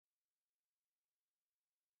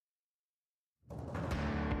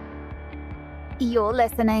You're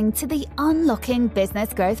listening to the Unlocking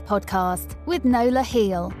Business Growth podcast with Nola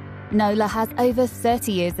Heal. Nola has over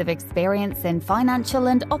 30 years of experience in financial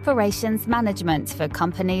and operations management for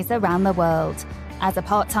companies around the world. As a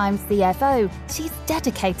part-time CFO, she's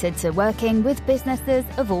dedicated to working with businesses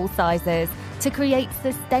of all sizes to create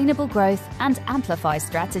sustainable growth and amplify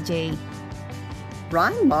strategy.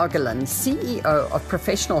 Ryan Margolin, CEO of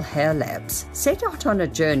Professional Hair Labs, set out on a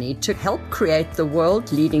journey to help create the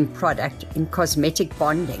world-leading product in cosmetic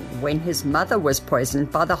bonding when his mother was poisoned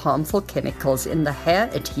by the harmful chemicals in the hair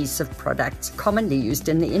adhesive products commonly used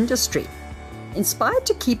in the industry. Inspired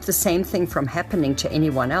to keep the same thing from happening to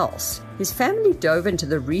anyone else, his family dove into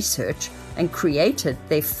the research and created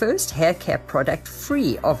their first hair care product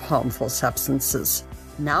free of harmful substances.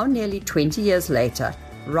 Now, nearly 20 years later,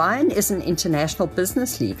 Ryan is an international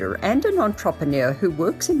business leader and an entrepreneur who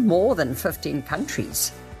works in more than 15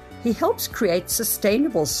 countries. He helps create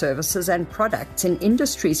sustainable services and products in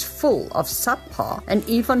industries full of subpar and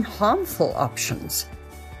even harmful options.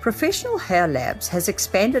 Professional Hair Labs has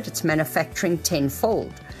expanded its manufacturing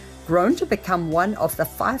tenfold, grown to become one of the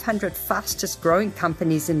 500 fastest growing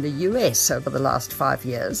companies in the US over the last 5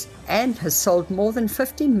 years, and has sold more than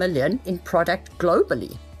 50 million in product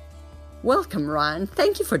globally. Welcome, Ryan.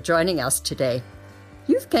 Thank you for joining us today.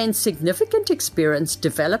 You've gained significant experience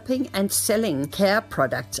developing and selling care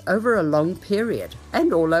products over a long period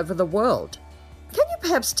and all over the world. Can you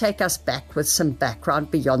perhaps take us back with some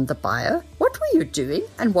background beyond the bio? What were you doing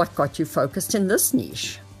and what got you focused in this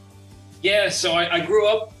niche? Yeah, so I grew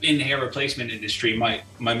up in the hair replacement industry. My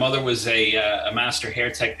mother was a master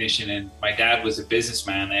hair technician and my dad was a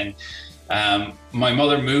businessman. And my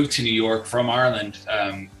mother moved to New York from Ireland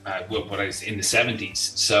in the 70s.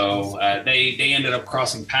 So they ended up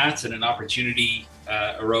crossing paths and an opportunity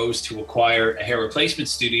arose to acquire a hair replacement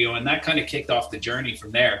studio. And that kind of kicked off the journey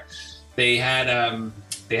from there. They had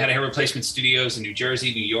hair replacement studios in New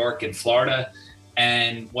Jersey, New York, and Florida.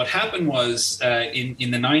 And what happened was in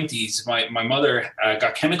the 90s, my mother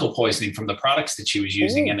got chemical poisoning from the products that she was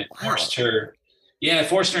using. And it forced her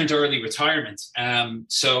into early retirement.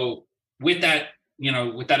 So with that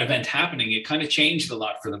event happening, it kind of changed a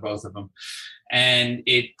lot for the both of them. And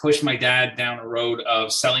it pushed my dad down a road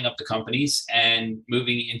of selling up the companies and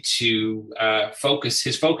moving into focus.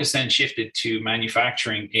 His focus then shifted to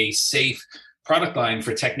manufacturing a safe product line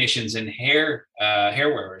for technicians and hair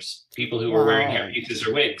wearers, people who were wearing hair pieces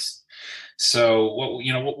or wigs. So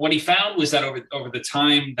what he found was that over the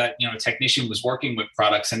time that a technician was working with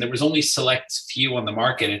products, and there was only select few on the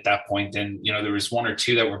market at that point, and there was one or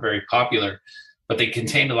two that were very popular, but they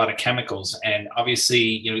contained a lot of chemicals. And obviously,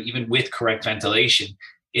 even with correct ventilation,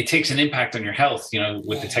 it takes an impact on your health,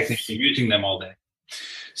 with the technician using them all day.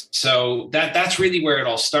 So that's really where it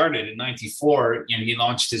all started. In '94, he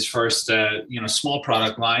launched his first small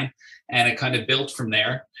product line, and it kind of built from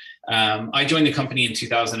there. I joined the company in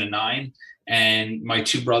 2009, and my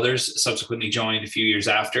two brothers subsequently joined a few years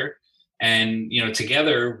after. And,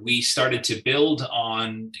 together we started to build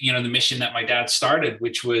on, the mission that my dad started,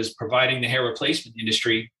 which was providing the hair replacement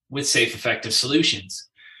industry with safe, effective solutions.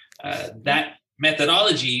 That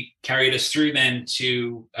methodology carried us through then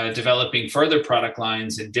to developing further product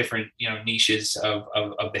lines in different, niches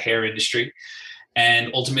of the hair industry.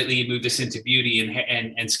 And ultimately moved us into beauty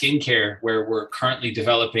and skincare, where we're currently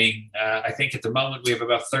developing, I think at the moment we have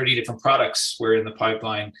about 30 different products we're in the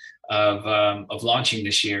pipeline of launching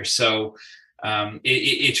this year. So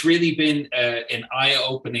it's really been an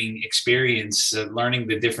eye-opening experience, learning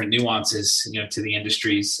the different nuances, to the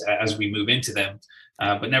industries as we move into them.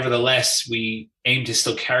 But nevertheless, we aim to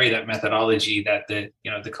still carry that methodology that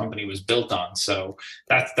the company was built on. So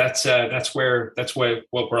that's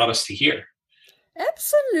what brought us to here.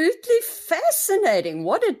 Absolutely fascinating.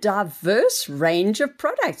 What a diverse range of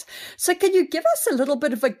products. So can you give us a little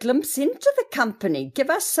bit of a glimpse into the company? Give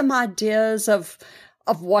us some ideas of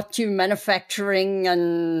what you're manufacturing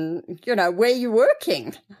and, where you're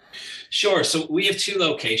working. Sure. So we have two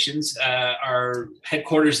locations. Our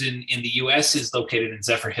headquarters in the U.S. is located in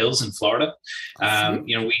Zephyr Hills in Florida.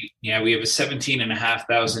 We have a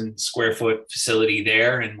 17,500 square foot facility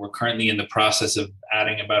there, and we're currently in the process of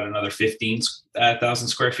adding about another 15,000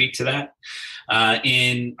 square feet to that.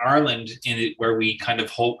 In Ireland, where we kind of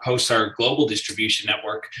host our global distribution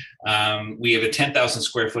network, we have a 10,000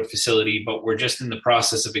 square foot facility, but we're just in the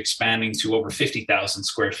process of expanding to over 50,000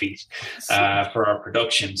 square feet for our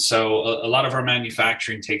production. So a lot of our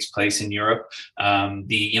manufacturing takes place in Europe.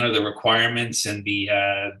 The requirements and the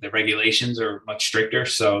regulations are much stricter.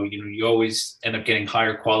 So you always end up getting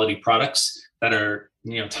higher quality products that are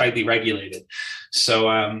tightly regulated. So,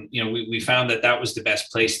 we found that was the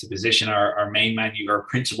best place to position our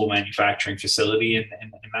principal manufacturing facility. And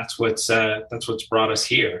that's what's brought us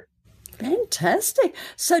here. Fantastic.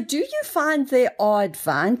 So do you find there are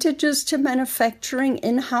advantages to manufacturing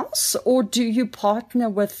in-house, or do you partner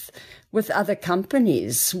with other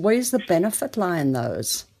companies? Where's the benefit lie in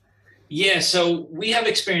those? Yeah, so we have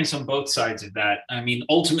experience on both sides of that. I mean,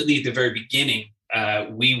 ultimately, at the very beginning,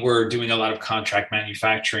 we were doing a lot of contract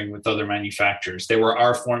manufacturing with other manufacturers. There were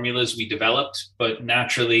our formulas we developed, but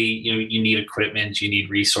naturally, you need equipment, you need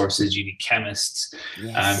resources, you need chemists,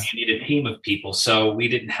 Yes. you need a team of people. So we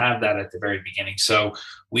didn't have that at the very beginning. So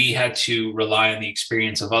we had to rely on the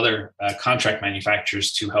experience of other contract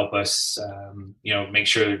manufacturers to help us, make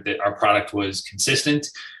sure that our product was consistent.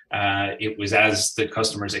 It was as the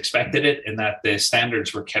customers expected it, and that the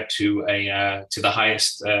standards were kept to the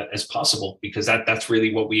highest as possible, because that's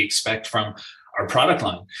really what we expect from our product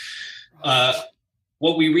line.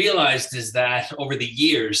 What we realized is that over the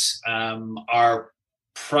years, our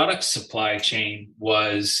product supply chain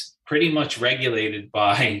was pretty much regulated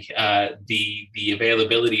by the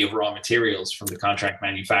availability of raw materials from the contract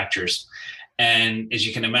manufacturers. And as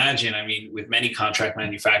you can imagine, I mean, with many contract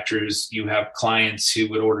manufacturers, you have clients who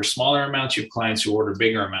would order smaller amounts, you have clients who order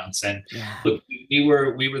bigger amounts. And look, we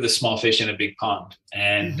were the small fish in a big pond,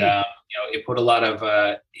 and it put a lot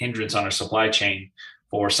of hindrance on our supply chain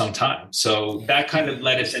for some time. So that kind of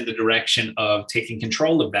led us in the direction of taking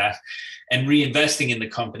control of that and reinvesting in the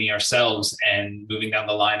company ourselves and moving down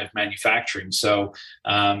the line of manufacturing. So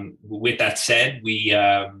with that said,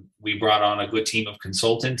 we brought on a good team of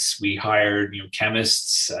consultants. We hired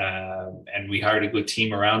chemists, and we hired a good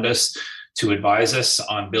team around us to advise us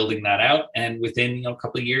on building that out. And within a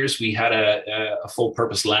couple of years, we had a full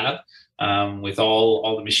purpose lab with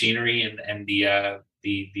all the machinery and the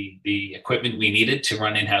equipment we needed to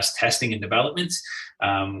run in-house testing and development.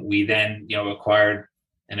 We then acquired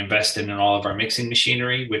and invested in all of our mixing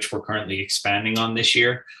machinery, which we're currently expanding on this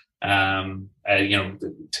year.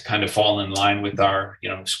 To kind of fall in line with our,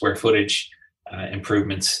 square footage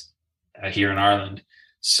improvements here in Ireland.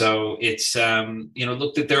 So it's,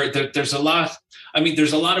 look, that there's a lot. I mean,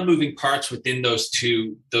 there's a lot of moving parts within those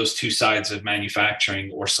two sides of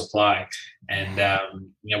manufacturing or supply. And,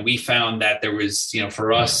 we found that there was,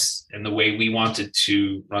 for us and the way we wanted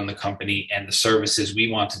to run the company and the services we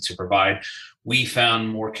wanted to provide, we found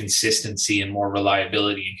more consistency and more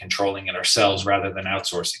reliability in controlling it ourselves rather than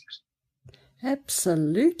outsourcing it.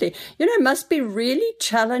 Absolutely. It must be really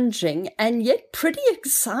challenging and yet pretty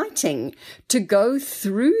exciting to go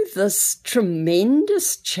through this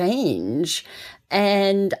tremendous change.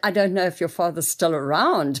 And I don't know if your father's still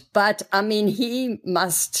around, but I mean, he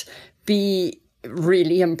must be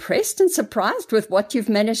really impressed and surprised with what you've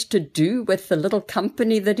managed to do with the little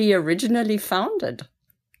company that he originally founded.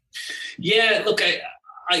 Yeah, look,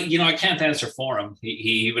 I can't answer for him.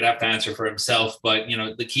 He would have to answer for himself. But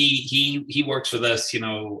the key, he works with us,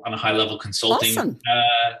 on a high level consulting, Awesome.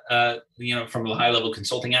 From a high level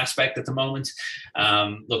consulting aspect at the moment.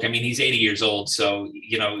 Look, I mean, he's 80 years old, so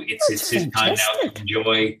it's his time now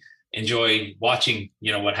to enjoy watching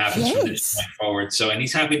what happens from this point forward. So, and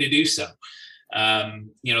he's happy to do so.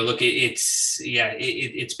 Look,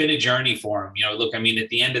 it's been a journey for him. Look, I mean, at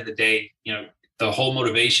the end of the day, the whole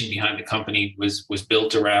motivation behind the company was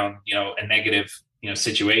built around, a negative,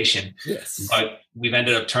 situation. Yes. But we've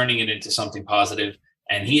ended up turning it into something positive,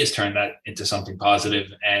 and he has turned that into something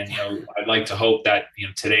positive. And, I'd like to hope that,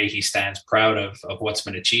 today he stands proud of what's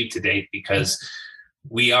been achieved to date, because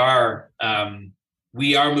we are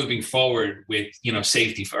moving forward with,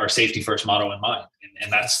 safety first motto in mind.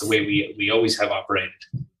 And that's the way we always have operated.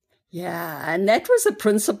 Yeah, and that was a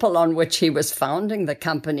principle on which he was founding the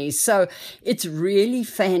company. So it's really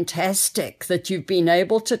fantastic that you've been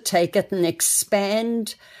able to take it and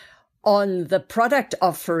expand on the product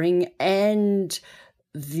offering and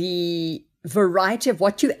the variety of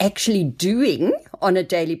what you're actually doing on a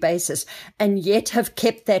daily basis, and yet have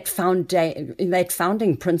kept that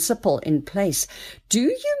founding principle in place. Do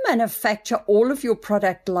you manufacture all of your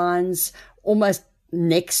product lines almost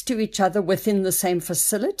next to each other within the same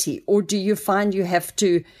facility, or do you find you have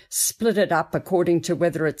to split it up according to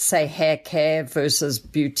whether it's, say, hair care versus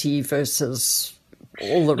beauty versus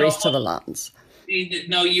all the rest of the lines?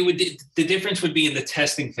 No, you would. The difference would be in the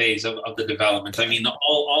testing phase of the development. I mean,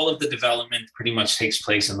 all of the development pretty much takes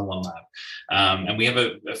place in the one lab, and we have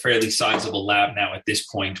a fairly sizable lab now at this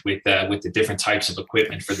point with the different types of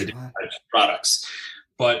equipment for the different types of products.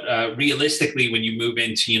 But realistically, when you move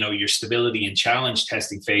into, your stability and challenge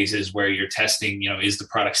testing phases, where you're testing, is the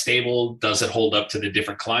product stable? Does it hold up to the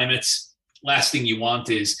different climates? last thing you want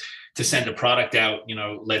is to send a product out,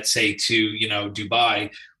 let's say to, Dubai,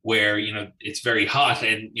 where, it's very hot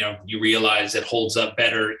and, you realize it holds up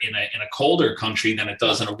better in a colder country than it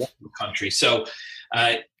does in a warmer country. So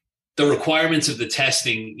the requirements of the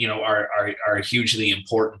testing, are hugely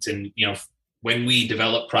important. And, when we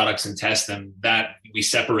develop products and test them, that we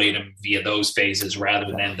separate them via those phases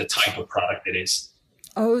rather than the type of product it is.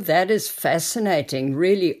 Oh, that is fascinating.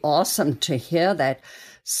 Really awesome to hear that.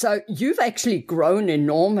 So you've actually grown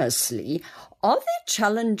enormously. Are there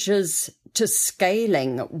challenges to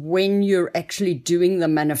scaling when you're actually doing the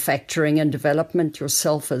manufacturing and development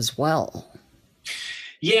yourself as well?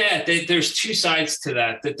 Yeah, there's two sides to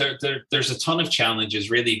that. There's a ton of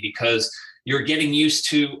challenges, really, because you're getting used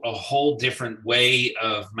to a whole different way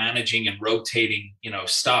of managing and rotating,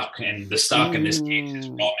 stock. And the stock in this case is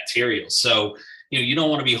raw materials. So, you don't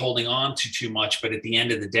want to be holding on to too much, but at the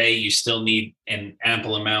end of the day, you still need an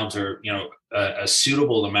ample amount or, a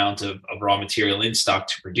suitable amount of raw material in stock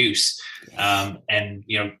to produce. And,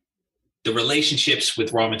 the relationships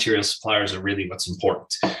with raw material suppliers are really what's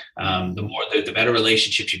important. The better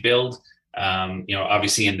relationships you build,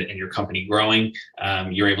 obviously in your company growing,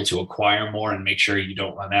 you're able to acquire more and make sure you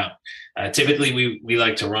don't run out. Typically, we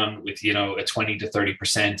like to run with, a 20 to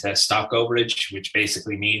 30% stock overage, which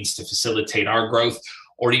basically means to facilitate our growth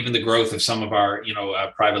or even the growth of some of our,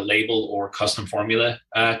 private label or custom formula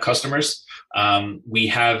customers. We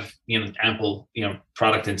have, ample,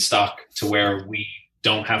 product in stock to where we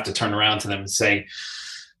don't have to turn around to them and say,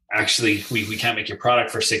 actually, we can't make your product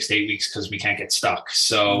for 6 to 8 weeks because we can't get stock.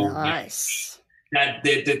 So nice.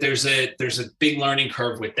 There's a big learning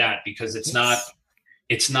curve with that, because it's not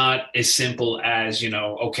as simple as,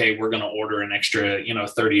 okay, we're going to order an extra,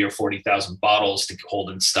 30 or 40,000 bottles to hold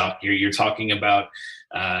in stock. You're talking about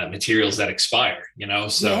materials that expire,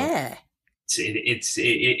 so yeah.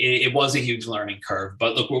 It was a huge learning curve,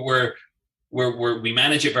 but look, we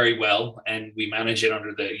manage it very well, and we manage it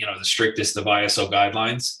under the strictest of ISO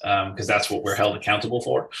guidelines, because that's what we're held accountable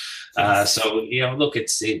for. So look,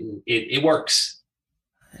 it works.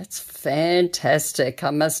 That's fantastic. I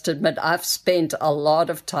must admit, I've spent a lot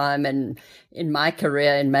of time in my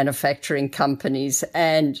career in manufacturing companies,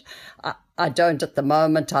 and I don't at the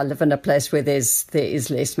moment. I live in a place where there is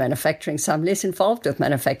less manufacturing, so I'm less involved with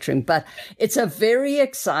manufacturing. But it's a very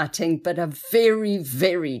exciting, but a very,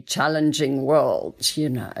 very challenging world.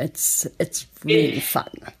 It's really fun.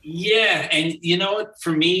 Yeah, and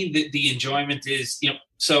for me, the enjoyment is,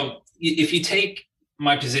 so if you take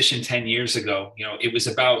my position 10 years ago, it was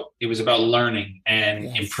about learning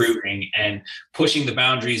and improving and pushing the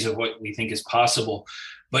boundaries of what we think is possible.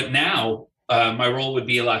 But now, my role would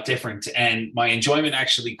be a lot different. And my enjoyment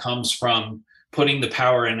actually comes from putting the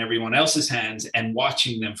power in everyone else's hands and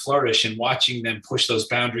watching them flourish and watching them push those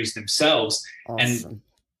boundaries themselves. Awesome. And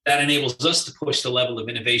that enables us to push the level of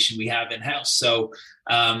innovation we have in-house. So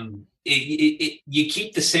you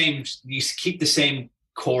keep the same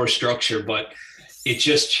core structure, but it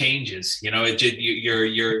just changes. The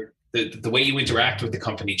way you interact with the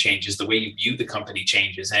company changes, the way you view the company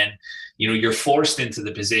changes. And, you're forced into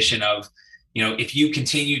the position of, if you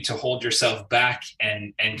continue to hold yourself back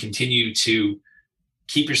and continue to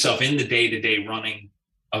keep yourself in the day-to-day running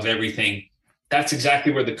of everything, that's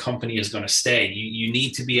exactly where the company is going to stay. You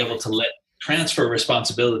need to be able to transfer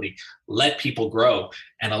responsibility, let people grow,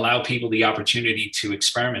 and allow people the opportunity to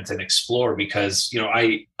experiment and explore. Because,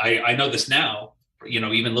 I know this now,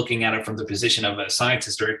 even looking at it from the position of a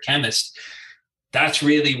scientist or a chemist, that's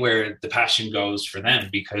really where the passion goes for them,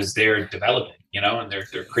 because they're developing, and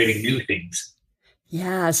they're creating new things.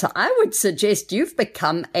 Yeah, so I would suggest you've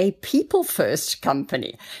become a people-first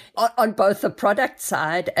company on both the product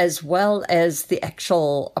side as well as the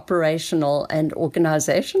actual operational and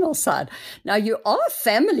organizational side. Now, you are a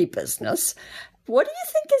family business. What do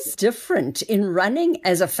you think is different in running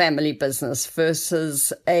as a family business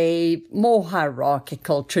versus a more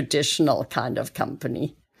hierarchical, traditional kind of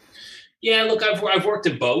company? Yeah, look, I've worked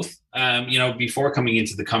in both. Before coming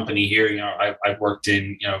into the company here, I've worked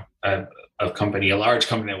in, a large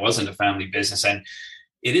company that wasn't a family business, and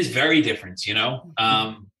it is very different,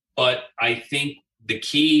 but I think the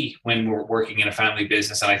key when we're working in a family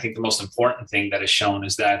business, and I think the most important thing that is shown,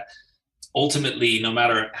 is that ultimately, no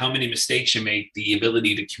matter how many mistakes you make, the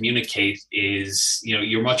ability to communicate is,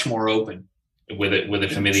 you're much more open with a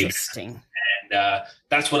family. Interesting. And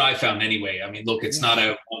that's what I found anyway. I mean, look, it's not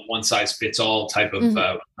a one size fits all type of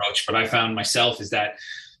approach, but I found myself is that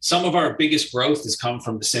some of our biggest growth has come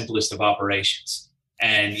from the simplest of operations.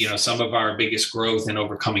 And, some of our biggest growth in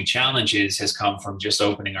overcoming challenges has come from just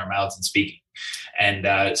opening our mouths and speaking.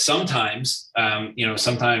 And sometimes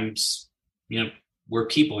we're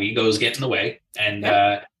people, egos get in the way. And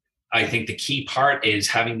I think the key part is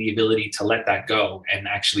having the ability to let that go and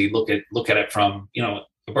actually look at it from,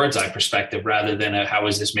 a bird's eye perspective rather than a how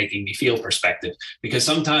is this making me feel perspective. Because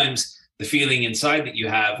sometimes the feeling inside that you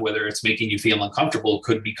have, whether it's making you feel uncomfortable,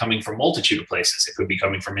 could be coming from a multitude of places. It could be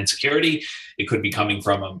coming from insecurity. It could be coming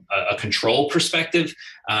from a control perspective.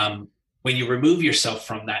 When you remove yourself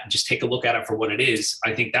from that and just take a look at it for what it is,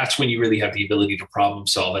 I think that's when you really have the ability to problem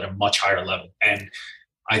solve at a much higher level. And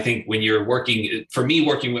I think when you're working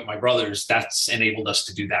with my brothers, that's enabled us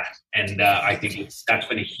to do that. And I think that's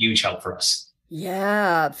been a huge help for us.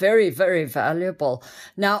 Yeah, very, very valuable.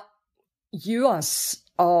 Now, you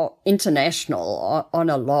are international on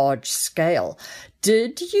a large scale.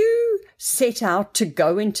 Did you set out to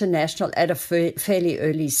go international at a fairly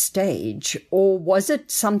early stage, or was it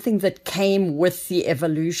something that came with the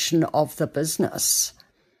evolution of the business?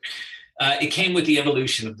 It came with the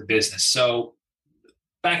evolution of the business. So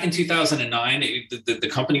back in 2009, the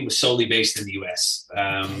company was solely based in the US.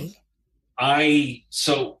 Okay.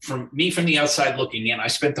 From the outside looking in, I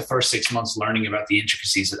spent the first 6 months learning about the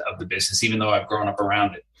intricacies of the business, even though I've grown up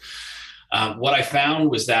around it. What I found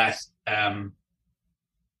was that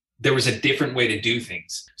there was a different way to do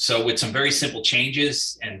things. So with some very simple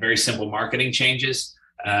changes and very simple marketing changes,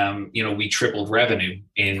 we tripled revenue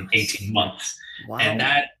in 18 months. Wow. And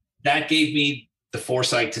that gave me the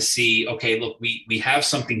foresight to see, okay, look, we have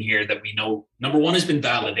something here that we know, number one, has been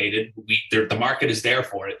validated. The market is there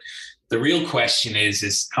for it. The real question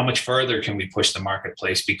is how much further can we push the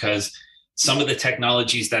marketplace? Because some of the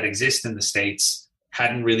technologies that exist in the States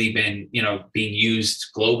hadn't really been, being used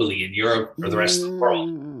globally in Europe or the rest of the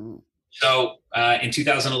world. So in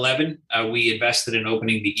 2011, we invested in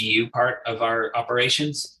opening the EU part of our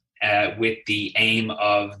operations with the aim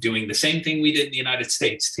of doing the same thing we did in the United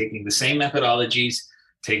States, taking the same methodologies,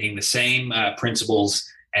 taking the same principles,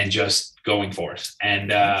 and just going for it.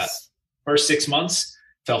 And first 6 months,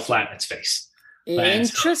 fell flat in its face.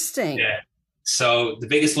 Interesting. So the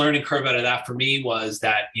biggest learning curve out of that for me was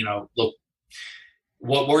that, look,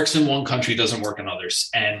 what works in one country doesn't work in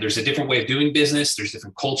others. And there's a different way of doing business. There's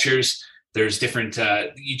different cultures. There's different,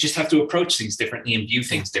 you just have to approach things differently and view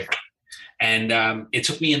things differently. And it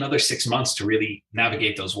took me another 6 months to really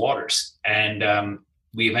navigate those waters. And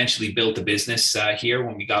we eventually built a business here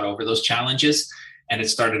when we got over those challenges. And it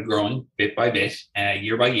started growing bit by bit,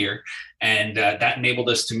 year by year. And that enabled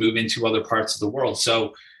us to move into other parts of the world.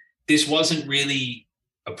 So this wasn't really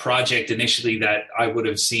a project initially that I would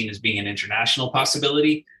have seen as being an international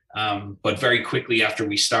possibility. But very quickly after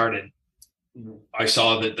we started, I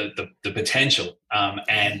saw the potential.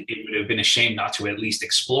 And it would have been a shame not to at least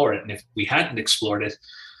explore it. And if we hadn't explored it,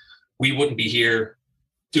 we wouldn't be here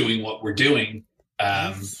doing what we're doing.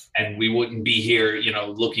 And we wouldn't be here,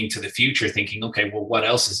 looking to the future thinking, okay, well, what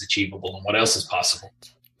else is achievable and what else is possible?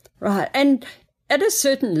 Right. And at a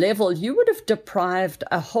certain level, you would have deprived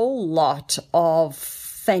a whole lot of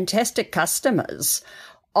fantastic customers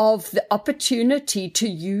of the opportunity to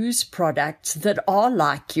use products that are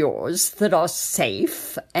like yours, that are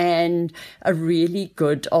safe and a really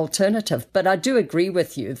good alternative. But I do agree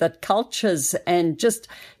with you that cultures and just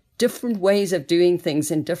different ways of doing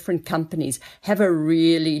things in different companies have a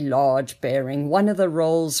really large bearing. One of the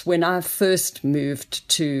roles when I first moved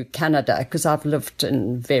to Canada, because I've lived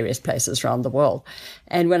in various places around the world,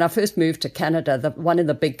 and when I first moved to Canada, one of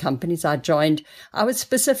the big companies I joined, I was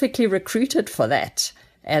specifically recruited for that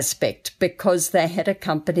aspect because they had a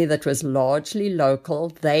company that was largely local.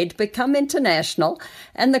 They'd become international.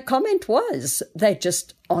 And the comment was they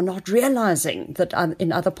just are not realizing that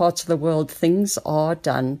in other parts of the world, things are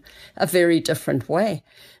done a very different way.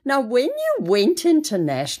 Now, when you went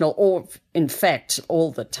international, or in fact,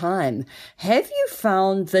 all the time, have you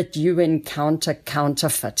found that you encounter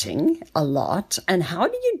counterfeiting a lot? And how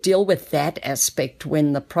do you deal with that aspect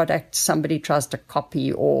when the product somebody tries to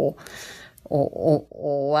copy or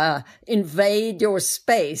invade your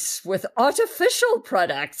space with artificial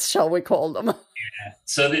products, shall we call them? Yeah.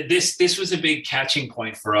 So this was a big catching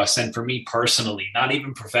point for us, and for me personally, not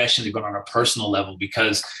even professionally, but on a personal level,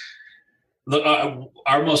 because look,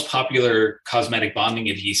 our most popular cosmetic bonding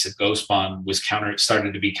adhesive, Ghost Bond,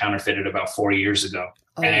 started to be counterfeited about 4 years ago.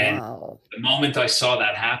 Oh, and wow. The moment I saw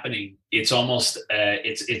that happening, it's almost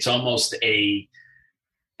an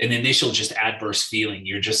initial just adverse feeling.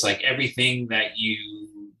 You're just like, everything that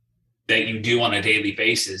you do on a daily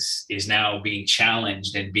basis is now being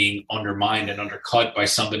challenged and being undermined and undercut by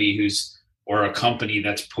somebody who's or a company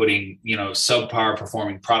that's putting, subpar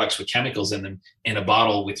performing products with chemicals in them in a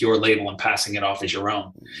bottle with your label and passing it off as your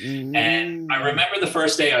own. And I remember the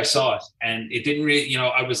first day I saw it, and it didn't really,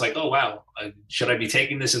 I was like, oh, wow, should I be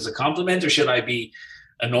taking this as a compliment or should I be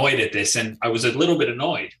annoyed at this? And I was a little bit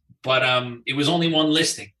annoyed, but it was only one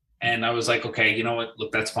listing. And I was like, okay, you know what?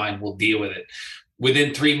 Look, that's fine. We'll deal with it.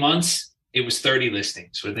 Within 3 months, it was 30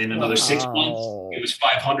 listings. Within another 6 months, it was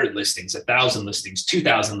 500 listings, 1,000 listings,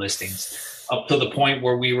 2,000 listings, up to the point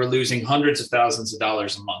where we were losing hundreds of thousands of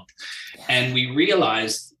dollars a month. And we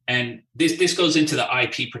realized, and this goes into the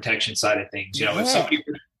IP protection side of things.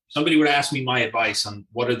 If somebody would ask me my advice on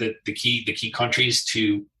what are the key countries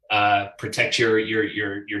to protect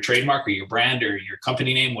your trademark or your brand or your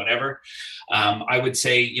company name, whatever, I would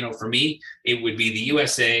say, for me, it would be the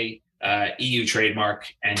USA, EU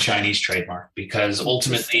trademark and Chinese trademark, because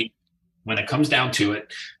ultimately, when it comes down to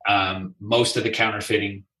it, most of the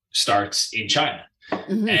counterfeiting starts in China.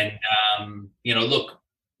 And, look,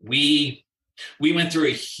 we went through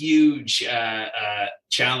a huge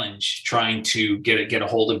challenge trying to get a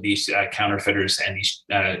hold of these counterfeiters and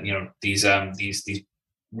these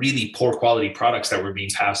really poor quality products that were being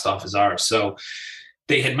passed off as ours. So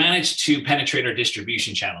they had managed to penetrate our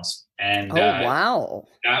distribution channels. And wow.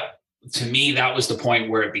 To me, that was the point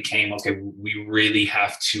where it became, okay, we really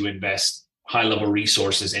have to invest high-level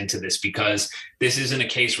resources into this, because this isn't a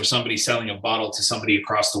case where somebody's selling a bottle to somebody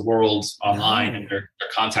across the world online and they're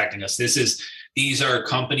contacting us. These are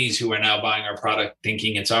companies who are now buying our product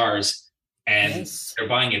thinking it's ours, and they're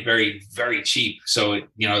buying it very, very cheap. So,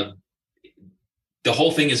 the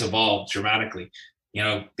whole thing has evolved dramatically.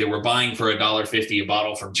 They were buying for $1.50 a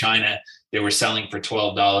bottle from China. They were selling for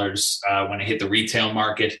 $12 when it hit the retail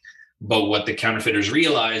market. But what the counterfeiters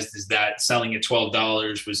realized is that selling at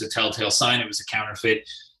 $12 was a telltale sign it was a counterfeit.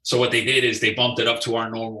 So what they did is they bumped it up to our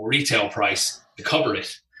normal retail price to cover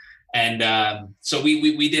it. And so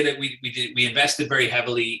we did it. We invested very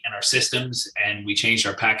heavily in our systems, and we changed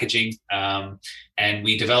our packaging, and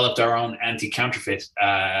we developed our own anti-counterfeit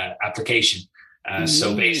application.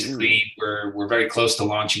 So basically, we're very close to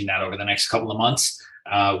launching that over the next couple of months.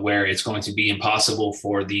 Where it's going to be impossible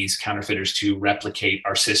for these counterfeiters to replicate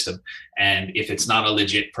our system. And if it's not a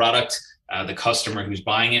legit product, the customer who's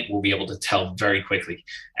buying it will be able to tell very quickly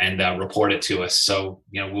and report it to us. So,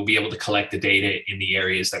 we'll be able to collect the data in the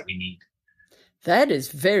areas that we need. That is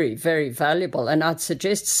very, very valuable. And I'd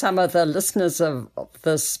suggest some of the listeners of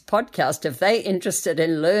this podcast, if they're interested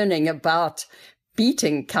in learning about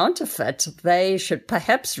beating counterfeit, they should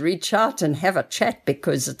perhaps reach out and have a chat,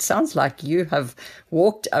 because it sounds like you have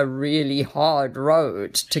walked a really hard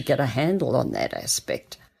road to get a handle on that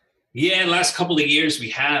aspect. Yeah, the last couple of years we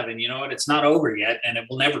have, and you know what, it's not over yet, and it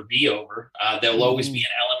will never be over. There'll always be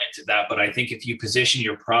an element to that, but I think if you position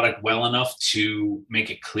your product well enough to make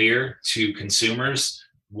it clear to consumers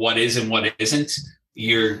what is and what isn't,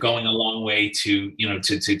 you're going a long way to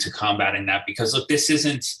combating that. Because look, this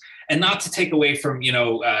isn't. And not to take away from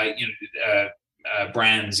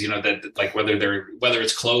brands, that like whether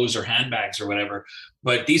it's clothes or handbags or whatever,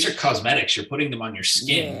 but these are cosmetics. You're putting them on your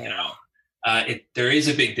skin. There is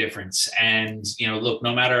a big difference. And look,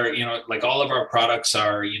 no matter like all of our products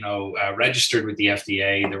are registered with the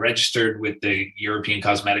FDA. They're registered with the European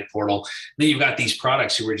Cosmetic Portal. Then you've got these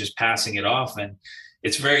products who are just passing it off, and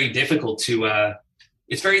it's very difficult to.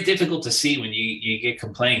 It's very difficult to see when you get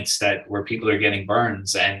complaints where people are getting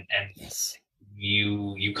burns, and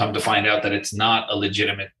you come to find out that it's not a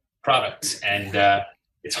legitimate product. And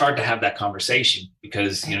it's hard to have that conversation,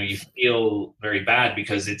 because, you feel very bad,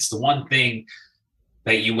 because it's the one thing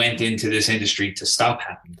that you went into this industry to stop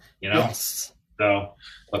happening, Yes. So,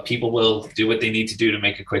 but people will do what they need to do to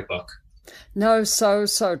make a quick buck. No, so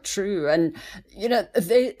true. And,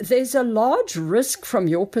 there's a large risk from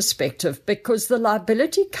your perspective, because the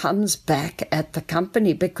liability comes back at the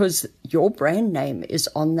company, because your brand name is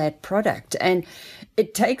on that product. And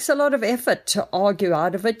it takes a lot of effort to argue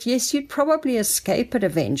out of it. Yes, you'd probably escape it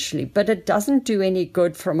eventually, but it doesn't do any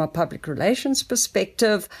good from a public relations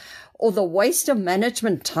perspective, or the waste of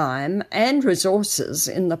management time and resources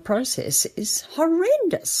in the process is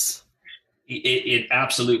horrendous. It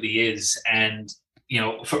absolutely is. And,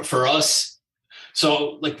 for us,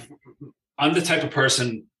 so like, I'm the type of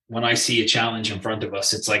person, when I see a challenge in front of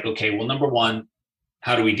us, it's like, okay, well, number one,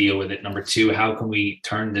 how do we deal with it? Number two, how can we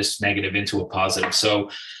turn this negative into a positive? So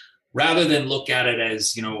rather than look at it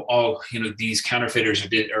as, these counterfeiters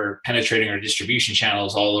are penetrating our distribution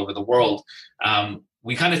channels all over the world,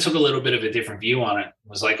 we kind of took a little bit of a different view on it. It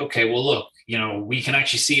was like, okay, well, look, we can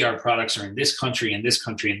actually see our products are in this country, and this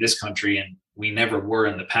country, and this country, and we never were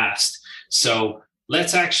in the past. So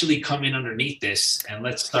let's actually come in underneath this and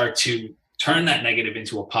let's start to turn that negative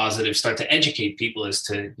into a positive, start to educate people as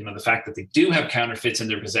to, the fact that they do have counterfeits in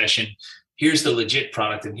their possession. Here's the legit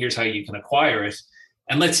product and here's how you can acquire it.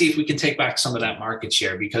 And let's see if we can take back some of that market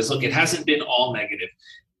share, because look, it hasn't been all negative.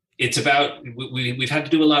 It's about, we've had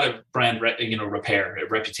to do a lot of brand, repair,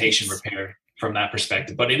 reputation repair from that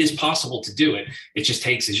perspective, but it is possible to do it. It just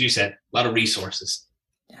takes, as you said, a lot of resources.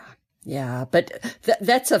 Yeah, but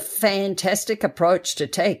that's a fantastic approach to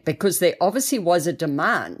take, because there obviously was a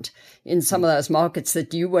demand in some of those markets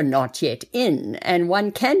that you were not yet in. And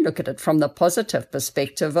one can look at it from the positive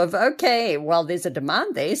perspective of, okay, well, there's a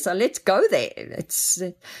demand there, so let's go there. Let's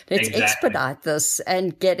expedite this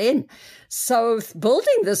and get in. So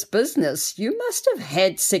building this business, you must have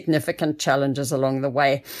had significant challenges along the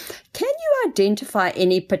way. Can you identify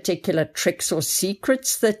any particular tricks or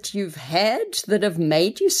secrets that you've had that have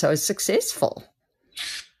made you so successful?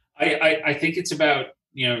 I think it's about,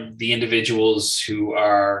 the individuals who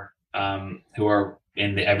are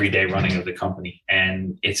in the everyday running of the company.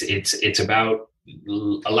 And it's about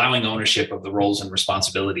allowing ownership of the roles and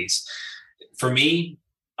responsibilities. For me,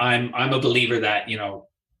 I'm a believer that,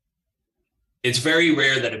 it's very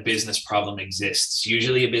rare that a business problem exists.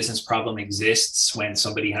 Usually a business problem exists when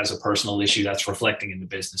somebody has a personal issue that's reflecting in the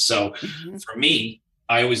business. So for me,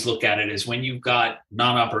 I always look at it as when you've got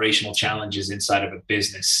non-operational challenges inside of a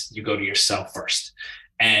business, you go to yourself first.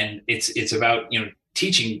 And it's about,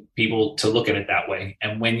 teaching people to look at it that way.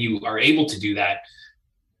 And when you are able to do that,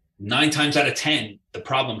 9 times out of 10, the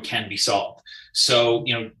problem can be solved. So,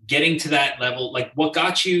 getting to that level, like what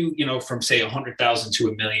got you, from say 100,000 to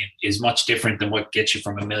 1 million is much different than what gets you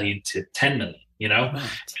from 1 million to 10 million, Right.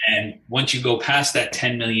 And once you go past that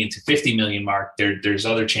 10 million to 50 million mark, there's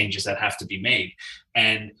other changes that have to be made.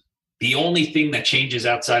 And the only thing that changes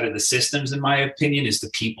outside of the systems, in my opinion, is the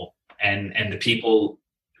people and the people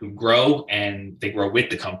who grow, and they grow with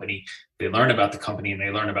the company. They learn about the company and they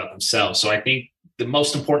learn about themselves. So I think the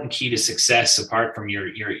most important key to success, apart from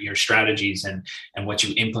your strategies and what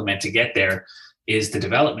you implement to get there, is the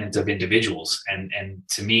development of individuals. And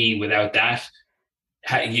to me, without that,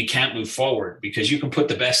 you can't move forward, because you can put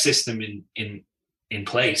the best system in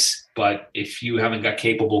place, but if you haven't got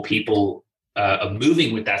capable people of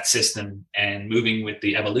moving with that system and moving with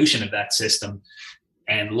the evolution of that system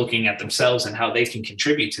and looking at themselves and how they can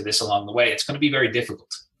contribute to this along the way, it's going to be very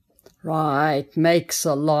difficult. Right. Makes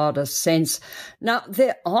a lot of sense. Now,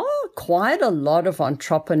 there are quite a lot of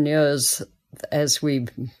entrepreneurs as we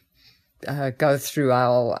go through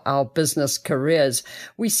our business careers.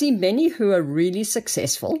 We see many who are really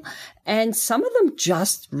successful, and some of them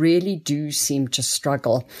just really do seem to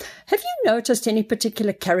struggle. Have you noticed any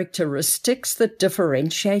particular characteristics that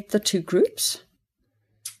differentiate the two groups?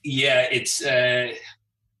 Yeah, it's,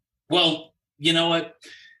 well, you know what?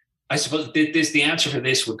 I suppose the answer for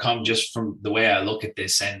this would come just from the way I look at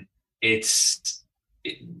this. And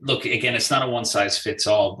look, again, it's not a one size fits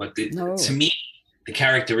all, but to me, the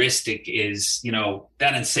characteristic is,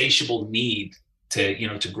 that insatiable need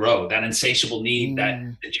to grow, that insatiable need that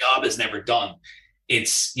the job is never done.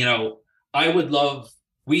 It's, I would love,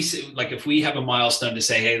 if we have a milestone to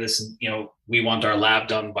say, hey, listen, we want our lab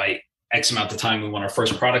done by X amount of time. We want our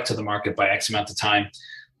first product to the market by X amount of time.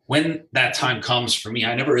 When that time comes, for me,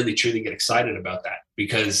 I never really truly get excited about that,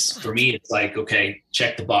 because for me, it's like, okay,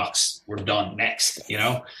 check the box. We're done. Next,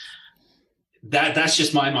 that's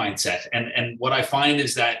just my mindset. And what I find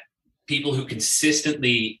is that people who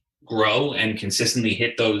consistently grow and consistently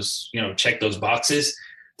hit those, check those boxes,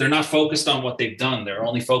 they're not focused on what they've done. They're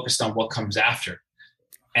only focused on what comes after.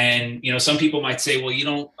 And, some people might say, well, you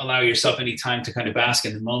don't allow yourself any time to kind of bask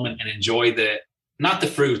in the moment and enjoy not the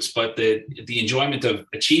fruits, but the enjoyment of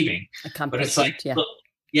achieving. But it's like, look,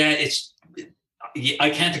 I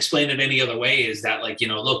can't explain it any other way, is that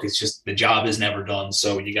look, it's just the job is never done.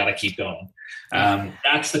 So you got to keep going.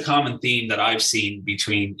 That's the common theme that I've seen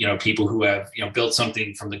between, people who have, built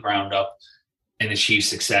something from the ground up and achieved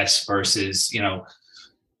success versus,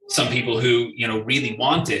 some people who, really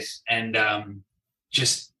want it and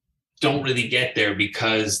just don't really get there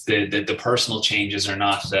because the personal changes are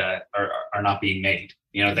not being made.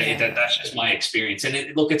 That's just my experience. And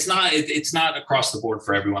it's not across the board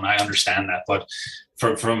for everyone. I understand that, but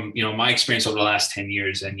from my experience over the last 10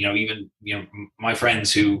 years, and even my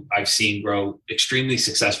friends who I've seen grow extremely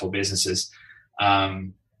successful businesses,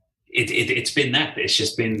 it's been that.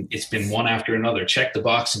 It's been one after another. Check the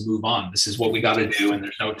box and move on. This is what we got to do, and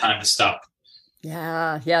there's no time to stop.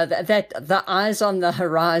 Yeah, that the eyes on the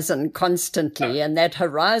horizon constantly, and that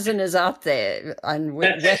horizon is out there, and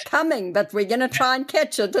we're coming, but we're going to try and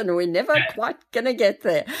catch it, and we're never quite going to get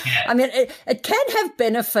there. Yeah. I mean, it can have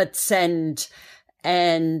benefits and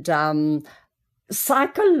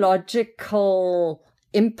psychological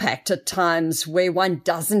impact at times where one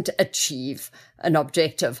doesn't achieve an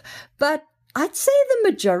objective, but I'd say the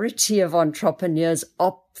majority of entrepreneurs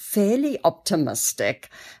are fairly optimistic.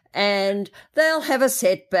 And they'll have a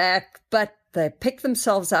setback, but they pick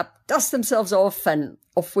themselves up, dust themselves off, and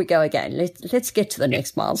off we go again. Let's get to the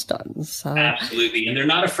next milestone. So. Absolutely, and they're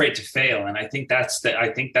not afraid to fail. And I think that's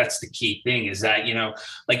the key thing is that,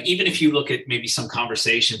 like even if you look at maybe some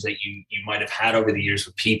conversations that you might have had over the years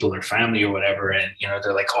with people or family or whatever, and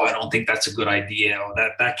they're like, oh, I don't think that's a good idea, or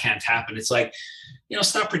that can't happen. It's like,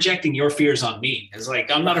 stop projecting your fears on me. It's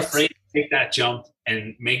like, I'm not afraid to take that jump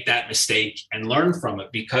and make that mistake and learn from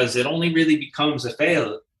it, because it only really becomes a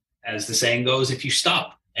fail, as the saying goes, if you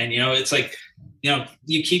stop. And it's like,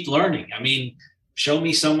 you keep learning. I mean, show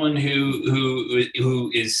me someone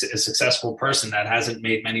who is a successful person that hasn't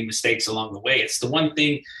made many mistakes along the way. It's the one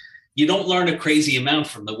thing, you don't learn a crazy amount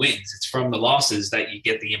from the wins. It's from the losses that you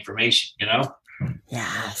get the information,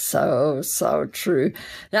 Yeah, so true.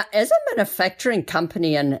 Now, as a manufacturing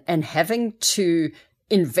company and having to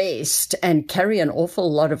invest and carry an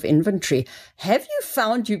awful lot of inventory, have you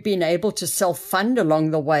found you've been able to self-fund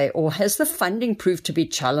along the way, or has the funding proved to be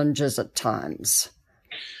challenges at times?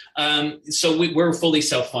 So we're fully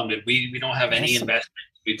self-funded. We don't have any investment.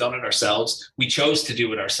 We've done it ourselves. We chose to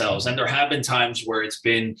do it ourselves. And there have been times where it's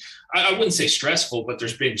been, I wouldn't say stressful, but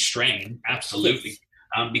there's been strain. Absolutely.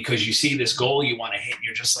 Yes. Because you see this goal you want to hit, and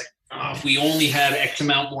you're just like, oh, if we only had X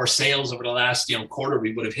amount more sales over the last quarter,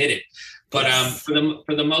 we would have hit it. But for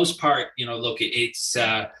the most part, look, it's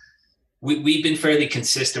we've been fairly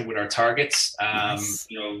consistent with our targets.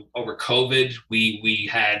 Over COVID,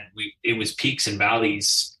 it was peaks and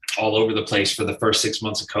valleys all over the place for the first 6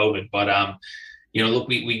 months of COVID. But look,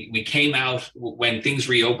 we came out when things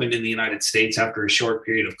reopened in the United States after a short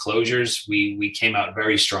period of closures. We came out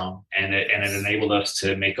very strong, and it enabled us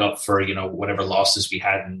to make up for whatever losses we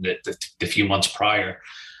had in the few months prior.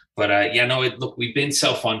 But look, we've been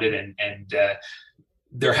self-funded, and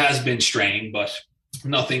there has been strain, but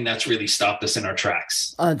nothing that's really stopped us in our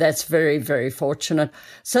tracks. Oh, that's very, very fortunate.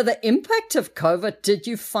 So the impact of COVID, did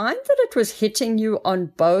you find that it was hitting you on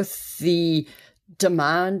both the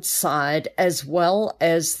demand side as well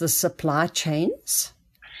as the supply chains?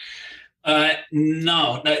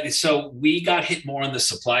 No. So we got hit more on the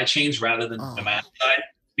supply chains rather than the demand side,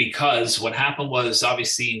 because what happened was,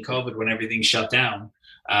 obviously in COVID, when everything shut down,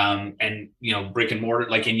 and brick and mortar,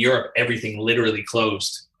 like in Europe, everything literally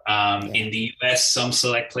closed. In the US, some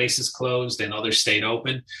select places closed and others stayed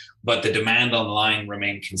open, but the demand online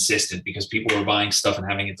remained consistent because people were buying stuff and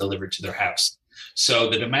having it delivered to their house. So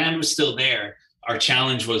the demand was still there. Our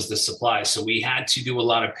challenge was the supply. So we had to do a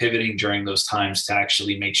lot of pivoting during those times to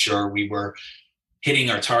actually make sure we were hitting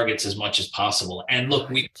our targets as much as possible. And look,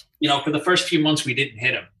 we, for the first few months, we didn't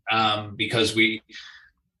hit them because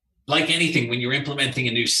like anything, when you're implementing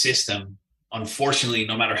a new system, unfortunately,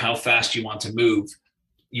 no matter how fast you want to move,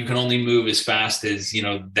 you can only move as fast as,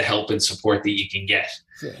 the help and support that you can get.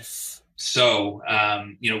 Yes. So,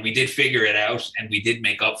 we did figure it out and we did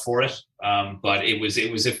make up for it. But it was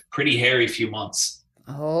a pretty hairy few months.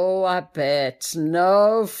 Oh, I bet.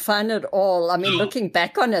 No fun at all. I mean, looking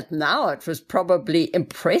back on it now, it was probably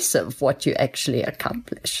impressive what you actually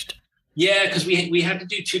accomplished. Yeah, because we had to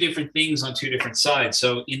do two different things on two different sides.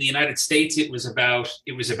 So in the United States, it was about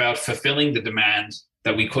fulfilling the demand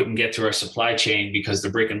that we couldn't get to our supply chain because the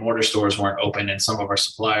brick and mortar stores weren't open and some of our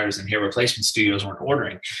suppliers and hair replacement studios weren't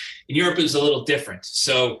ordering. In Europe, it was a little different.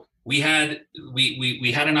 So we had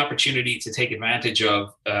an opportunity to take advantage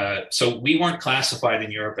of. So we weren't classified in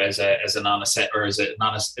Europe we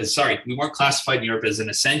weren't classified in Europe as an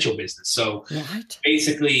essential business. So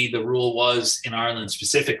basically, the rule was in Ireland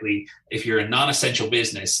specifically, if you're a non-essential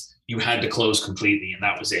business, you had to close completely, and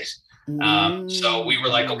that was it. So we were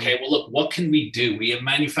like, okay, well, look, what can we do? We have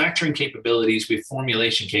manufacturing capabilities, we have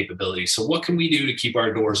formulation capabilities. So what can we do to keep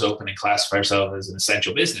our doors open and classify ourselves as an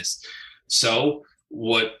essential business? So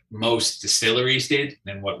what most distilleries did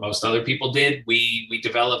and what most other people did, we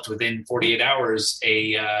developed within 48 hours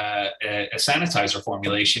a sanitizer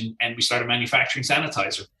formulation, and we started manufacturing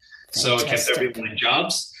sanitizer. So it kept everyone in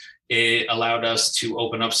jobs. It allowed us to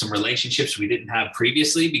open up some relationships we didn't have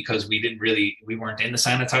previously because we weren't in the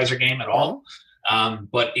sanitizer game at all.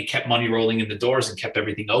 But it kept money rolling in the doors and kept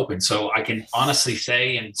everything open. So I can honestly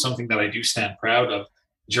say, and something that I do stand proud of,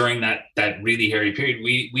 during that really hairy period,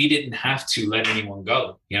 we didn't have to let anyone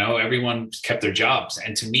go. Everyone kept their jobs.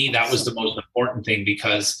 And to me, that was the most important thing,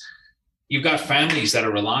 because you've got families that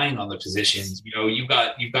are relying on the positions. You've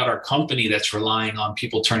got our company that's relying on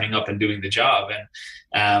people turning up and doing the job.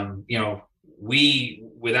 And, we,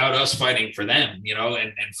 without us fighting for them,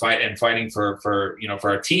 and fighting for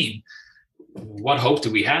our team, what hope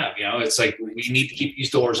do we have? It's like, we need to keep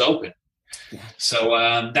these doors open. Yeah.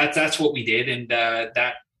 So that's what we did. And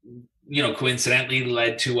that, coincidentally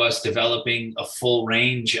led to us developing a full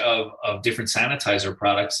range of different sanitizer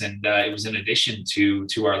products. And it was in addition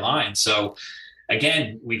to our line. So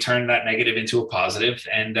again, we turned that negative into a positive,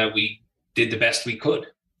 and we did the best we could.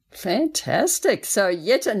 Fantastic. So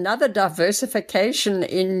yet another diversification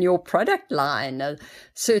in your product line. A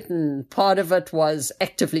certain part of it was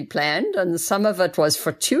actively planned and some of it was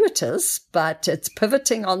fortuitous, but it's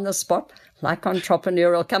pivoting on the spot like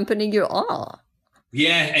entrepreneurial company you are.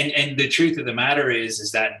 Yeah. And the truth of the matter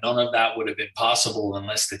is that none of that would have been possible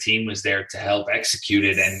unless the team was there to help execute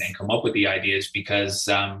it and come up with the ideas, because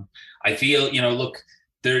I feel, look,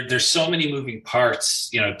 there's so many moving parts,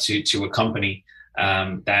 to a company.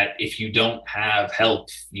 That if you don't have help,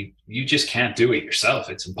 you just can't do it yourself.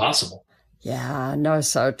 It's impossible. Yeah, no,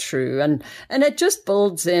 so true. And it just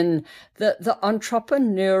builds in the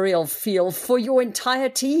entrepreneurial feel for your entire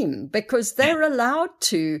team, because they're allowed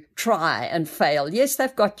to try and fail. Yes,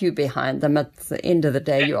 they've got you behind them. At the end of the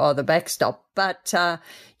day, you are the backstop. But,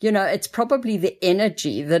 it's probably the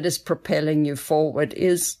energy that is propelling you forward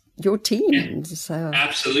is your team. Yeah, so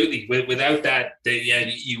absolutely. Without that,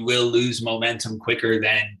 you will lose momentum quicker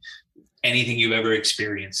than anything you've ever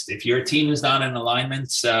experienced. If your team is not in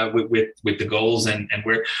alignment with the goals and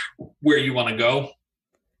where you want to go,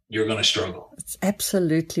 you're going to struggle. It's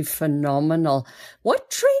absolutely phenomenal.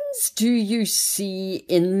 What trends do you see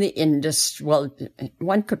in the industry? Well,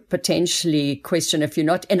 one could potentially question if you're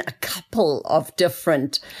not in a couple of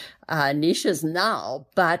different niches now,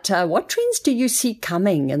 but what trends do you see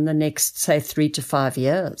coming in the next, say, 3 to 5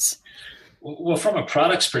 years? Well, from a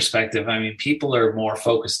products perspective, I mean, people are more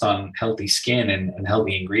focused on healthy skin and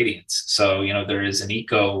healthy ingredients. So, there is an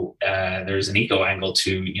eco angle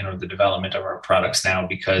to, the development of our products now,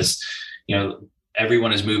 because,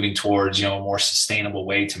 everyone is moving towards, a more sustainable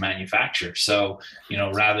way to manufacture. So,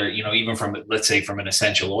 rather, even from, let's say, from an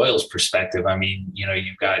essential oils perspective, I mean,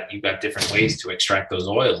 you've got different ways to extract those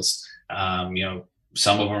oils.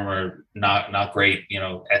 Some of them are not great,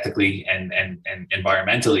 ethically and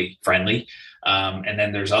environmentally friendly. And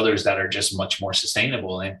then there's others that are just much more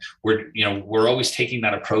sustainable. And we're always taking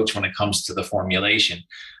that approach when it comes to the formulation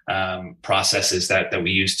processes that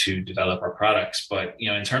we use to develop our products. But,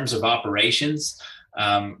 in terms of operations,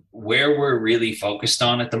 where we're really focused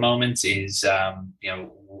on at the moment is,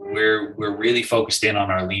 we're really focused in on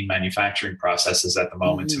our lean manufacturing processes at the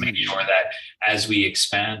moment to make sure that as we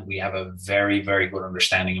expand, we have a very, very good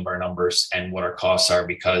understanding of our numbers and what our costs are,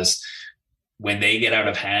 because when they get out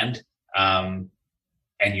of hand, and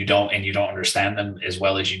you don't understand them as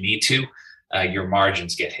well as you need to, your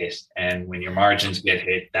margins get hit. And when your margins get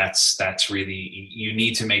hit, that's really, you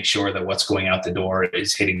need to make sure that what's going out the door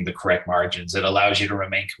is hitting the correct margins. It allows you to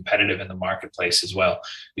remain competitive in the marketplace as well.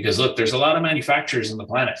 Because look, there's a lot of manufacturers on the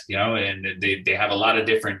planet, and they have a lot of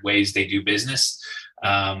different ways they do business.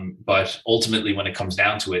 But ultimately, when it comes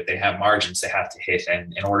down to it, they have margins they have to hit.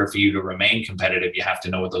 And in order for you to remain competitive, you have to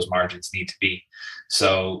know what those margins need to be.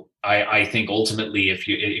 So I think ultimately,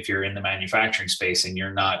 if you're in the manufacturing space and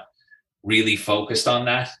you're not really focused on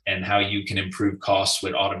that and how you can improve costs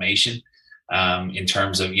with automation, in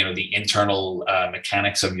terms of, the internal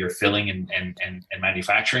mechanics of your filling and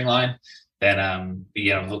manufacturing line, then,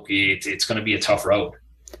 look, it's going to be a tough road.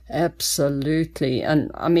 Absolutely.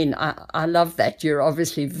 And I mean, I love that you're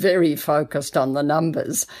obviously very focused on the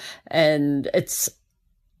numbers, and it's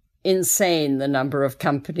insane the number of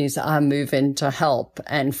companies I move in to help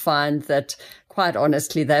and find that, quite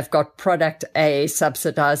honestly, they've got product A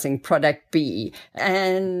subsidizing product B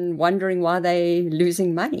and wondering why they're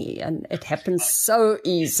losing money. And it happens so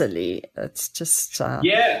easily. It's just...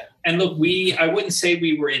 Yeah. And look, I wouldn't say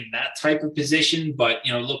we were in that type of position, but,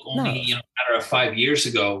 look, only, a matter of 5 years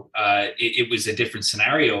ago, it was a different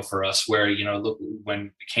scenario for us where, look,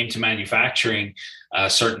 when it came to manufacturing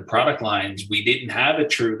certain product lines, we didn't have a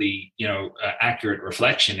truly, accurate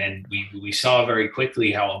reflection. And we saw very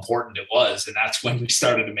quickly how important it was. And that's when we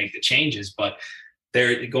started to make the changes. But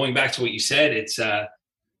going back to what you said, it's,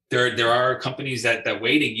 there are companies that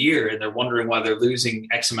wait a year and they're wondering why they're losing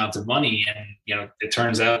X amount of money. And, it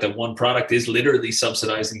turns out that one product is literally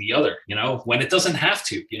subsidizing the other, when it doesn't have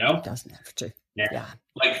to, It doesn't have to. Yeah.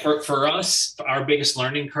 Like for us, our biggest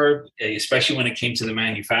learning curve, especially when it came to the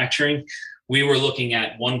manufacturing, we were looking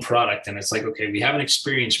at one product and it's like, okay, we haven't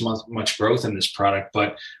experienced much growth in this product,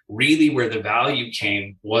 but really where the value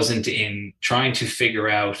came wasn't in trying to figure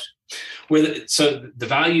out so the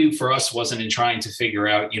value for us wasn't in trying to figure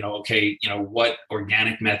out, okay, what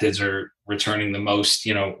organic methods are returning the most,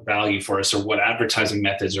 value for us, or what advertising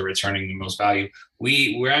methods are returning the most value.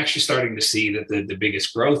 We're actually starting to see that the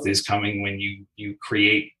biggest growth is coming when you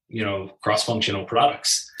create, cross-functional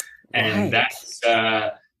products. And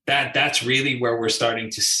that's really where we're starting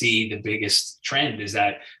to see the biggest trend, is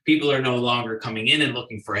that people are no longer coming in and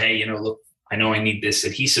looking for, hey, look, I know I need this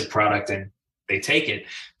adhesive product, and they take it.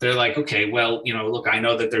 They're like, okay, well, look, I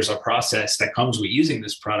know that there's a process that comes with using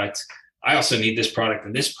this product. I also need this product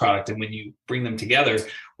and this product. And when you bring them together,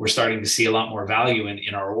 we're starting to see a lot more value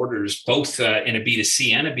in our orders, both in a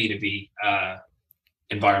B2C and a B2B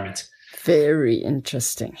environment. Very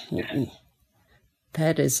interesting. Yeah.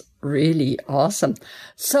 That is really awesome.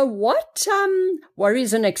 So what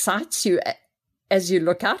worries and excites you as you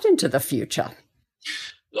look out into the future?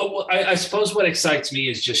 Well, I suppose what excites me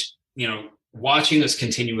is just, watching us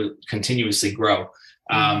continuously grow.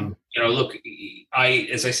 Look,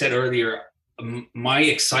 as I said earlier, my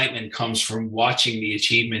excitement comes from watching the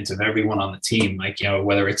achievement of everyone on the team. Like,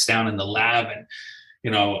 whether it's down in the lab and,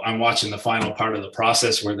 I'm watching the final part of the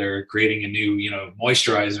process where they're creating a new,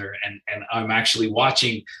 moisturizer, and I'm actually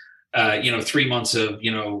watching, 3 months of,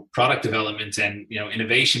 product development and,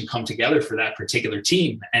 innovation come together for that particular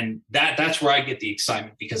team. And that's where I get the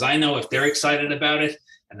excitement, because I know if they're excited about it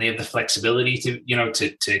and they have the flexibility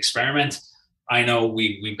to experiment, I know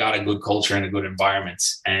we've got a good culture and a good environment.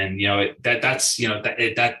 And,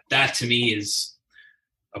 that to me is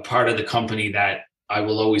a part of the company that I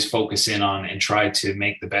will always focus in on and try to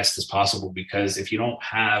make the best as possible. Because if you don't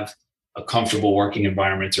have a comfortable working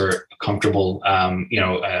environment or a comfortable,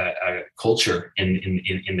 culture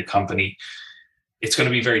in the company, it's going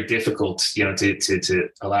to be very difficult, to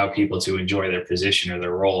allow people to enjoy their position or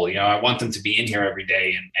their role. I want them to be in here every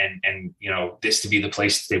day and this to be the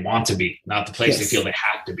place they want to be, not the place they feel they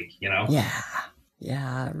have to be,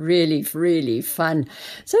 Yeah, really, really fun.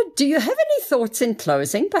 So do you have any thoughts in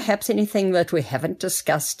closing? Perhaps anything that we haven't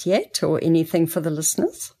discussed yet, or anything for the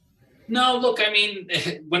listeners? No, look, I mean,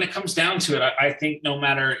 when it comes down to it, I think no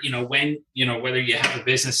matter, when, whether you have a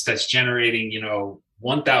business that's generating,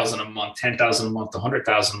 1,000 a month, 10,000 a month,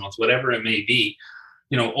 100,000 a month, whatever it may be,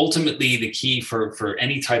 ultimately the key for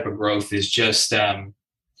any type of growth is just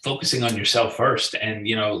focusing on yourself first. And,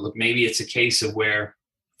 look, maybe it's a case of where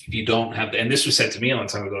if you don't have, and this was said to me a long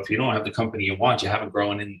time ago, if you don't have the company you want, you haven't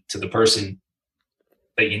grown into the person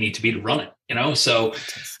that you need to be to run it, So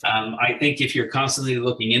I think if you're constantly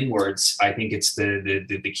looking inwards, I think it's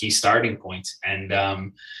the key starting point.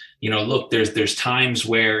 And, look, there's times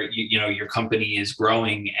where, your company is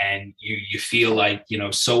growing and you feel like,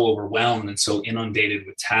 so overwhelmed and so inundated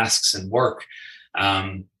with tasks and work.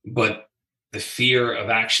 But the fear of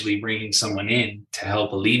actually bringing someone in to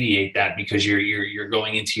help alleviate that, because you're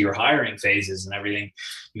going into your hiring phases and everything,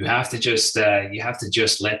 you have to just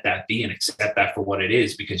let that be and accept that for what it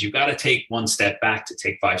is, because you've got to take one step back to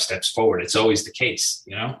take 5 steps forward. It's always the case,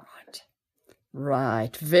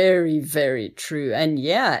 Right. Very, very true. And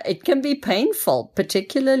yeah, it can be painful,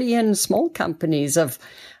 particularly in small companies, of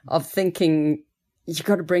thinking, you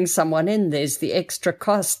got to bring someone in. There's the extra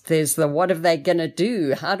cost. There's the, what are they going to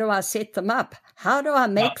do? How do I set them up? How do I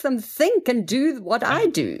make them think and do what I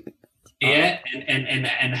do? Yeah.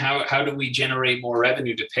 And how do we generate more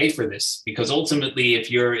revenue to pay for this? Because ultimately, if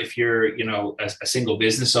you're, a single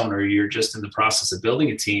business owner, you're just in the process of building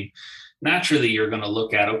a team, naturally you're going to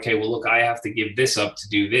look at, okay, well, look, I have to give this up to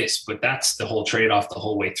do this, but that's the whole trade-off the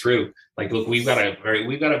whole way through. Like, look, we've got a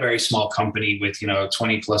very small company with,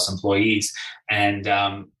 20 plus employees. And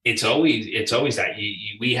it's always that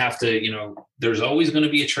we have to, there's always going to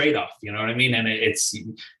be a trade-off, you know what I mean? And it's,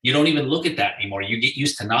 you don't even look at that anymore. You get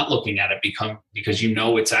used to not looking at it because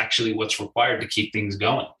it's actually what's required to keep things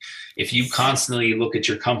going. If you constantly look at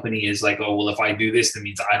your company as like, oh, well, if I do this, that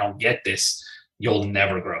means I don't get this, you'll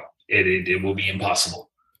never grow. It will be impossible.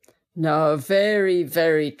 No, very,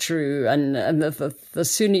 very true. And the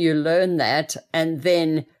sooner you learn that and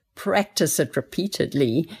then practice it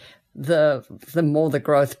repeatedly, the more the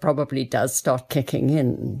growth probably does start kicking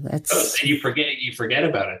in. And you forget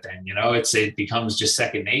about it then, it becomes just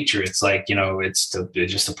second nature. It's like, it's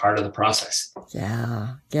just a part of the process.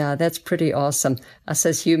 Yeah, that's pretty awesome. Us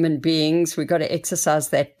as human beings, we got to exercise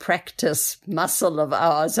that practice muscle of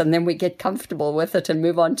ours, and then we get comfortable with it and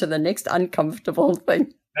move on to the next uncomfortable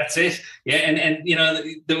thing. That's it. Yeah. And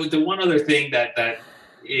the one other thing that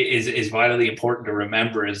is vitally important to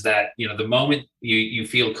remember is that, the moment you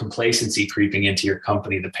feel complacency creeping into your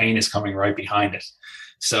company, the pain is coming right behind it.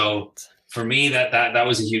 So for me, that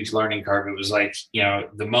was a huge learning curve. It was like,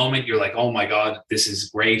 the moment you're like, oh my God, this is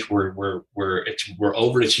great. We're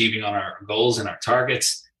overachieving on our goals and our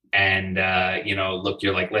targets. And, look,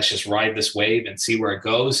 you're like, let's just ride this wave and see where it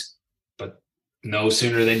goes. But no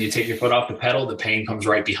sooner than you take your foot off the pedal, the pain comes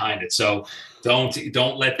right behind it. So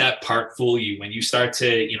don't let that part fool you. When you start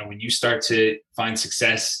to find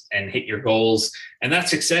success and hit your goals, and that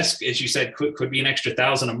success, as you said, could be an extra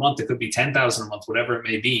 1,000 a month. It could be 10,000 a month, whatever it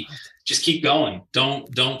may be. Just keep going.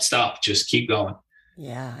 Don't stop. Just keep going.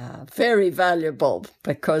 Yeah, very valuable,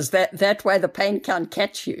 because that way the pain can't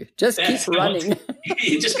catch you. Just keep running.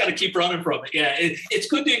 You just got to keep running from it. Yeah, it's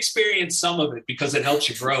good to experience some of it because it helps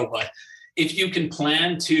you grow. But if you can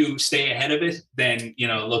plan to stay ahead of it, then,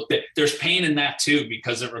 look, there's pain in that too,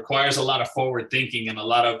 because it requires a lot of forward thinking and a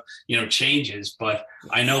lot of, changes. But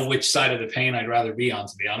I know which side of the pain I'd rather be on,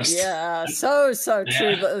 to be honest. Yeah, so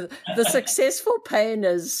true. The successful pain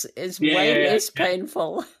is way less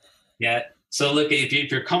painful. Yeah. So look,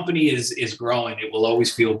 if your company is growing, it will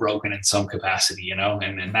always feel broken in some capacity,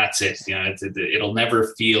 and that's it. It'll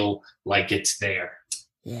never feel like it's there.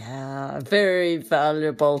 Yeah, very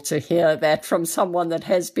valuable to hear that from someone that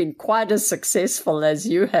has been quite as successful as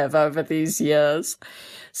you have over these years.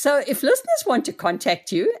 So if listeners want to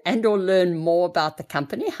contact you and or learn more about the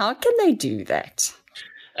company, how can they do that?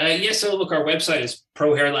 So look, our website is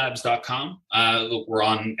prohairlabs.com. Look, we're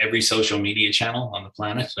on every social media channel on the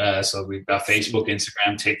planet. So we've got Facebook,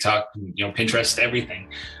 Instagram, TikTok, Pinterest, everything,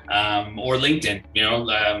 or LinkedIn.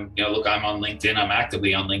 Look, I'm on LinkedIn. I'm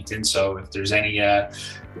actively on LinkedIn. So if there's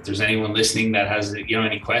anyone listening that has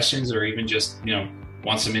any questions, or even just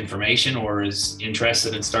wants some information, or is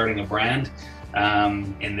interested in starting a brand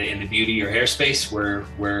in the beauty or hair space,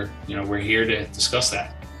 we're here to discuss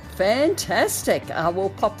that. Fantastic. I will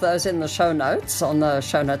pop those in the show notes, on the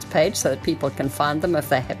show notes page, so that people can find them if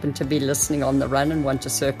they happen to be listening on the run and want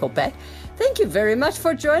to circle back. Thank you very much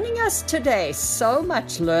for joining us today. So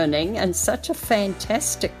much learning, and such a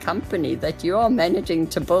fantastic company that you are managing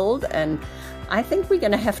to build. And I think we're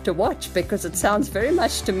going to have to watch, because it sounds very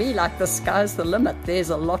much to me like the sky's the limit.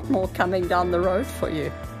 There's a lot more coming down the road for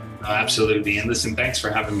you. Absolutely. And listen, thanks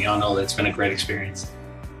for having me on, Ola. It's been a great experience.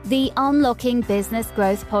 The Unlocking Business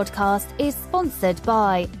Growth podcast is sponsored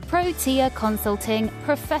by Protea Consulting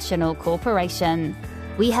Professional Corporation.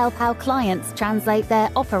 We help our clients translate their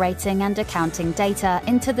operating and accounting data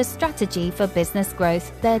into the strategy for business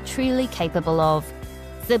growth they're truly capable of.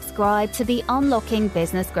 Subscribe to the Unlocking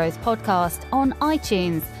Business Growth podcast on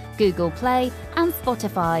iTunes, Google Play, and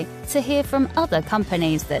Spotify to hear from other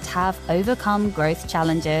companies that have overcome growth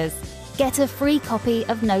challenges. Get a free copy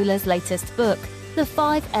of Nola's latest book, The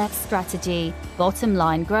 5F Strategy, Bottom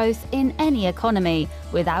Line Growth in Any Economy,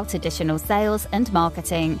 without additional sales and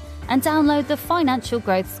marketing. And download the Financial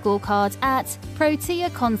Growth Scorecard at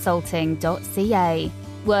proteaconsulting.ca.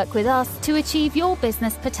 Work with us to achieve your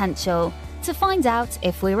business potential. To find out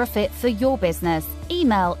if we're a fit for your business,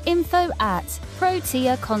 email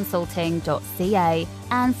info@proteaconsulting.ca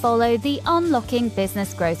and follow the Unlocking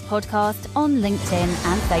Business Growth podcast on LinkedIn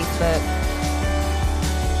and Facebook.